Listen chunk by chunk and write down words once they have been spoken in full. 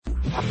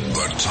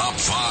The top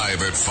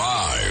 5 at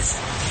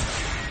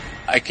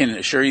 5. I can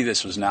assure you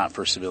this was not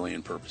for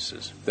civilian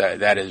purposes.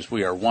 That is,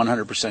 we are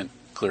 100%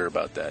 clear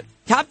about that.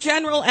 Top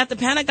general at the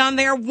Pentagon,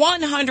 they're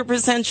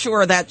 100%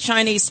 sure that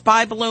Chinese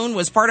spy balloon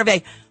was part of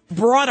a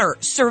broader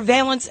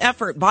surveillance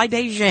effort by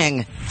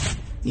Beijing.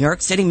 New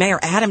York City Mayor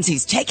Adams,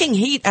 he's taking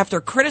heat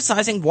after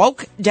criticizing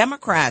woke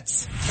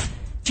Democrats.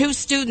 2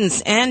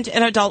 students and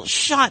an adult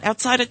shot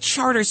outside a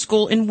charter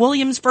school in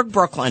Williamsburg,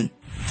 Brooklyn.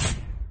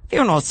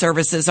 Funeral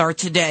services are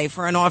today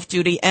for an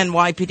off-duty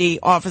NYPD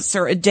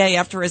officer a day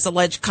after his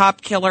alleged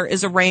cop killer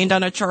is arraigned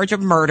on a charge of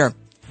murder.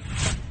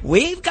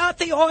 We've got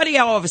the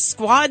audio of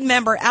squad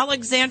member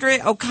Alexandria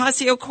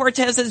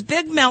Ocasio-Cortez's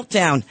big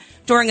meltdown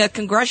during a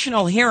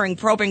congressional hearing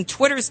probing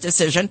Twitter's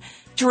decision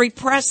to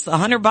repress the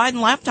Hunter Biden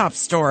laptop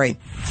story.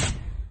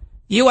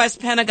 U.S.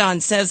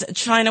 Pentagon says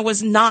China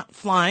was not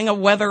flying a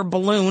weather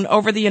balloon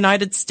over the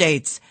United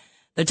States.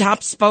 The top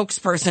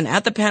spokesperson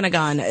at the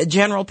Pentagon,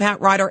 General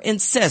Pat Ryder,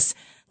 insists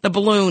the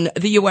balloon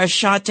the U.S.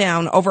 shot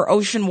down over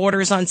ocean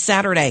waters on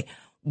Saturday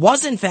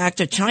was, in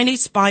fact, a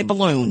Chinese spy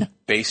balloon.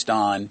 Based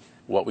on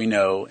what we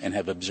know and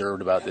have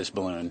observed about this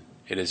balloon,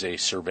 it is a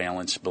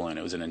surveillance balloon.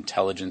 It was an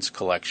intelligence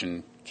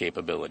collection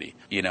capability.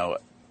 You know,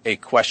 a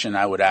question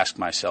I would ask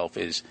myself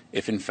is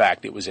if, in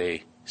fact, it was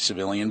a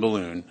civilian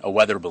balloon, a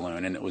weather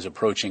balloon, and it was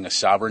approaching a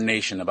sovereign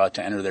nation about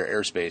to enter their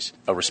airspace,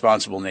 a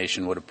responsible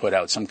nation would have put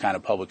out some kind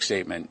of public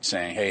statement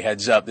saying, hey,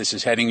 heads up, this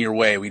is heading your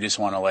way. We just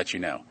want to let you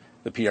know.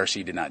 The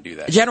PRC did not do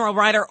that. General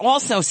Ryder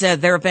also said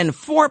there have been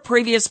 4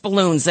 previous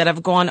balloons that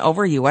have gone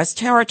over U.S.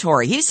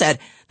 territory. He said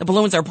the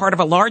balloons are part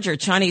of a larger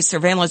Chinese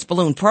surveillance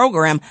balloon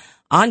program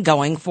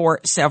ongoing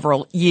for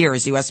several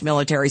years. U.S.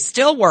 military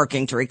still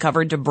working to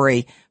recover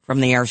debris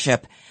from the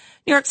airship.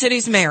 New York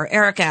City's Mayor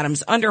Eric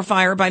Adams under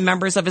fire by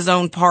members of his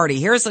own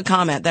party. Here's a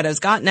comment that has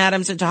gotten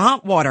Adams into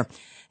hot water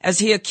as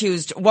he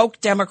accused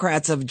woke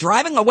Democrats of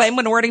driving away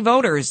minority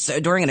voters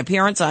during an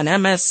appearance on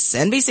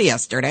MSNBC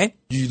yesterday.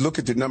 You look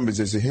at the numbers,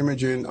 there's a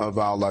hemorrhaging of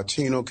our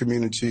Latino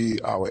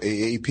community, our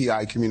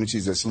AAPI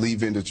communities that's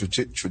leaving the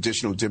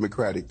traditional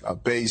Democratic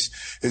base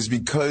is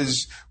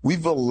because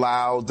we've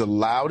allowed the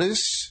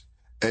loudest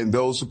and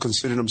those who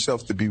consider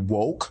themselves to be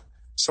woke.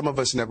 Some of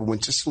us never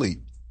went to sleep.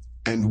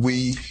 And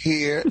we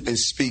hear and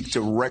speak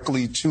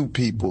directly to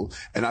people.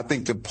 And I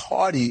think the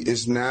party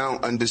is now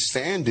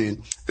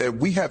understanding that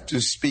we have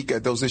to speak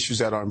at those issues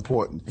that are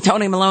important.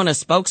 Tony Malone, a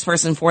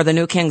spokesperson for the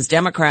New Kings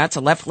Democrats,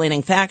 a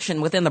left-leaning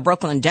faction within the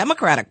Brooklyn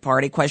Democratic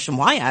Party, questioned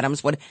why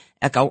Adams would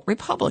echo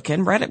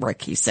Republican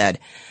rhetoric. He said,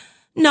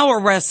 no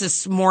arrests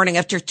this morning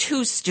after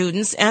 2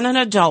 students and an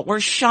adult were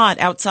shot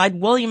outside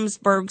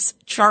Williamsburg's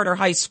Charter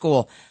High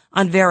School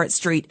on Verrett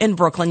Street in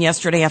Brooklyn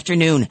yesterday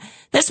afternoon.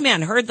 This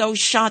man heard those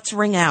shots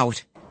ring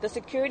out. The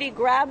security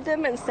grabbed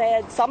him and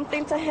said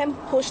something to him,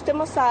 pushed him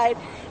aside,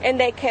 and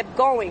they kept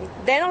going.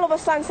 Then all of a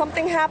sudden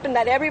something happened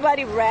that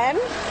everybody ran.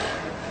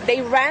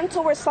 They ran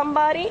towards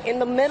somebody in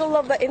the middle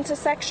of the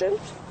intersection,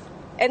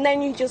 and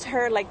then you just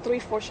heard like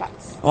 3-4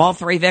 shots. All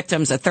 3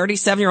 victims, a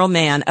 37-year-old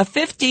man, a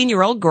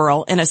 15-year-old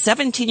girl, and a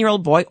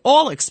 17-year-old boy,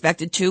 all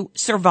expected to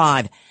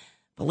survive.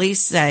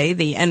 Police say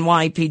the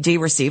NYPD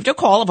received a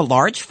call of a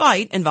large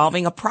fight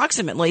involving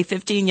approximately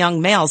 15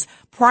 young males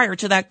prior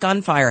to that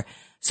gunfire.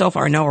 So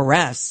far, no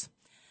arrests.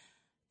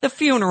 The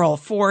funeral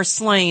for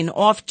slain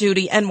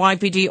off-duty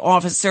NYPD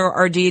officer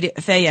Ardid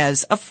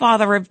Fayez, a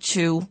father of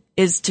 2,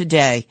 is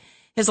today.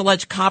 His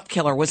alleged cop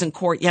killer was in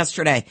court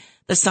yesterday.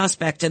 The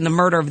suspect in the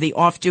murder of the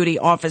off-duty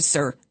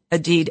officer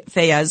Ardid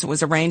Fayez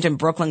was arraigned in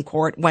Brooklyn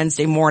court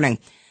Wednesday morning.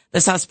 The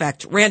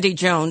suspect, Randy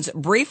Jones,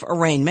 brief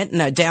arraignment in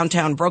a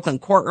downtown Brooklyn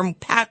courtroom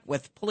packed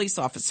with police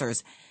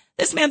officers.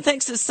 This man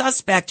thinks the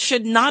suspect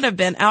should not have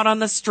been out on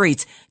the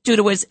streets due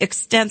to his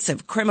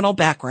extensive criminal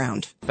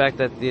background. The fact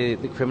that the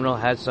criminal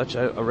had such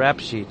a rap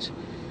sheet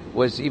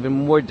was even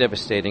more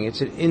devastating.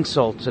 It's an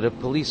insult to the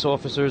police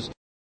officers.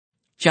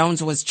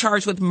 Jones was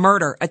charged with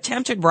murder,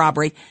 attempted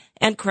robbery,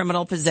 and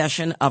criminal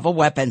possession of a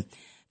weapon.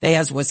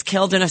 Fayez was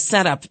killed in a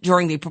setup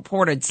during the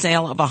purported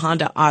sale of a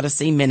Honda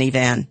Odyssey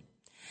minivan.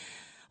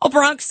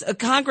 Bronx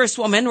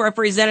Congresswoman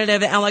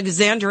Representative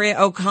Alexandria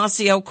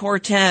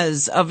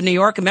Ocasio-Cortez of New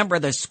York, a member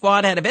of the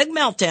squad, had a big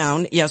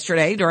meltdown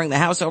yesterday during the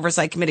House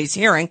Oversight Committee's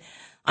hearing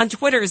on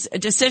Twitter's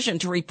decision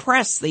to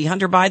repress the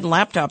Hunter Biden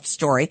laptop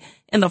story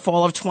in the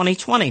fall of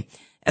 2020.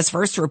 As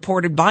first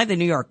reported by the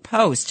New York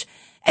Post,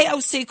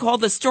 AOC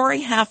called the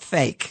story half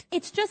fake.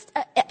 It's just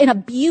an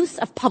abuse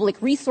of public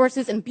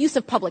resources, an abuse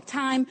of public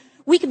time.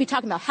 We could be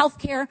talking about health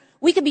care.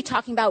 We could be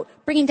talking about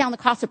bringing down the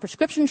cost of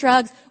prescription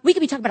drugs. We could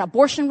be talking about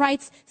abortion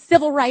rights,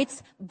 civil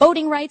rights,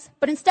 voting rights.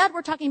 But instead,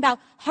 we're talking about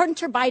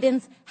Hunter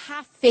Biden's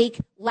half-fake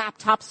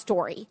laptop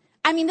story.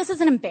 I mean, this is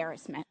an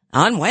embarrassment.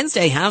 On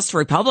Wednesday, House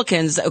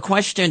Republicans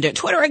questioned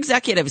Twitter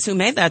executives who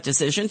made that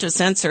decision to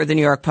censor the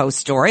New York Post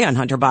story on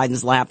Hunter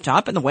Biden's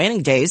laptop in the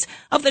waning days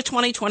of the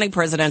 2020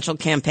 presidential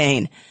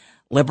campaign.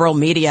 Liberal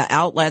media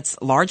outlets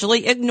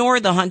largely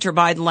ignored the Hunter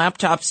Biden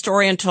laptop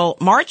story until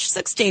March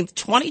 16th,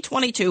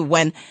 2022,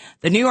 when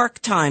the New York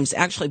Times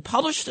actually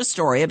published a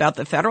story about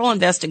the federal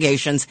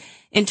investigations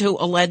into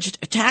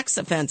alleged tax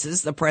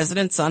offenses the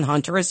president's son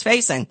Hunter is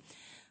facing.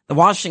 The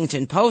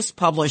Washington Post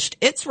published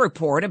its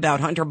report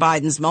about Hunter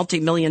Biden's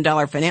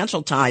multi-million-dollar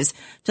financial ties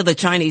to the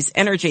Chinese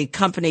energy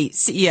company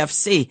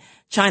CEFC,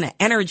 China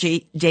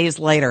Energy, days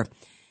later.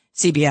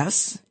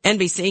 CBS,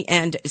 NBC,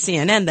 and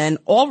CNN then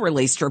all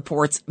released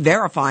reports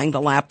verifying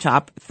the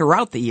laptop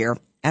throughout the year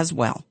as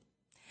well.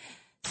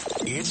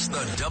 It's the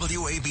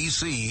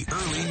WABC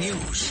Early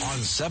News on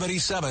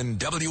 77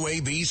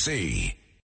 WABC.